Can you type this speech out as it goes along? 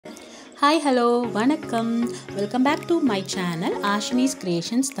Hi, hello, வணக்கம். Welcome back to my channel Ashini's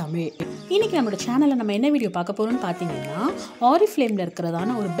Creations Tamil. இன்னைக்கு நம்மளோட சேனல்ல நம்ம என்ன வீடியோ பார்க்க போறோம்னு பாத்தீங்கன்னா ORIFLAMEல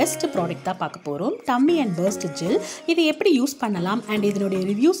இருக்குறதான ஒரு பெஸ்ட் ப்ராடக்ட் தான் பார்க்க போறோம். Dummy and first gel. இது எப்படி யூஸ் பண்ணலாம் and இதனுடைய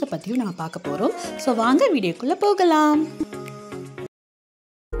ரிவ்யூஸ் பத்தியும் நம்ம பார்க்க போறோம். சோ வாங்க வீடியோக்குள்ள போகலாம்.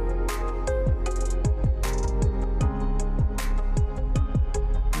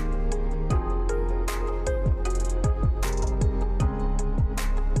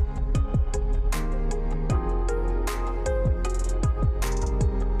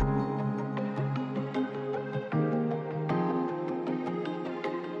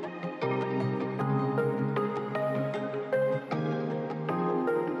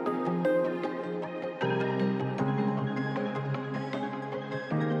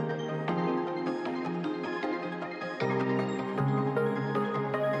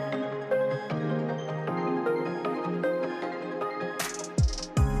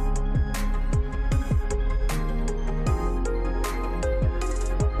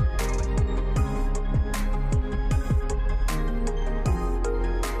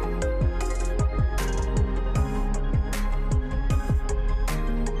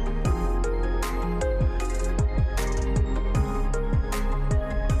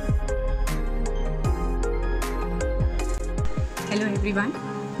 Hello everyone,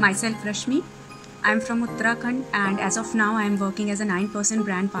 myself Rashmi. I am from Uttarakhand and as of now I am working as a 9%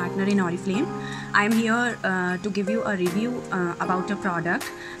 brand partner in ORIFLAME. I am here to give you a review about a product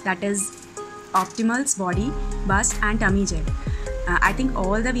that is Optimal's Body, Bust and Tummy Gel. I think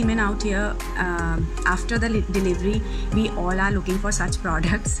all the women out here after the delivery, we all are looking for such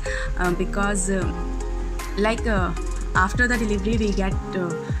products because after the delivery we get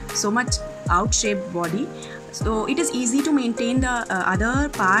so much out-shaped body. So it is easy to maintain the other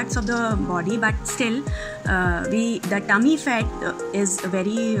parts of the body, but still the tummy fat is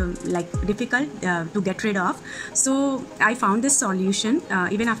very difficult to get rid of. So I found this solution.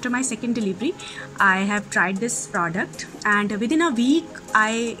 Even after my second delivery, I have tried this product, and within a week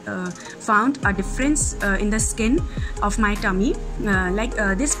I found a difference in the skin of my tummy.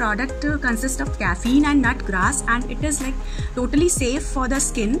 This product consists of caffeine and nut grass, and it is totally safe for the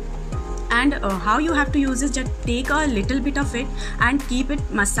skin. And how you have to use is just take a little bit of it and keep it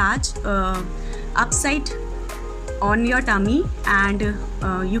massage upside on your tummy, and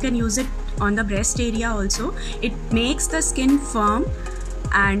you can use it on the breast area also. It makes the skin firm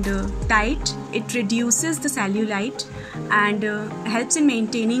and tight. It reduces the cellulite and helps in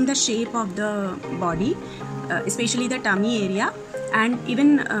maintaining the shape of the body, especially the tummy area, and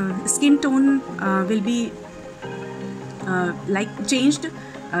even skin tone will be changed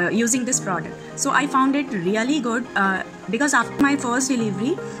using this product. So I found it really good because after my first delivery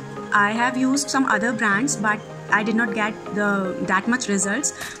I have used some other brands but I did not get that much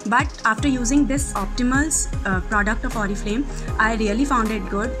results, but after using this Optimal's product of ORIFLAME, I really found it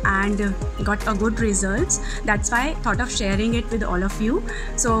good and got a good results. That's why I thought of sharing it with all of you.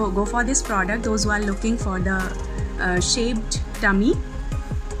 So go for this product, those who are looking for the shaped tummy.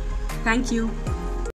 Thank you.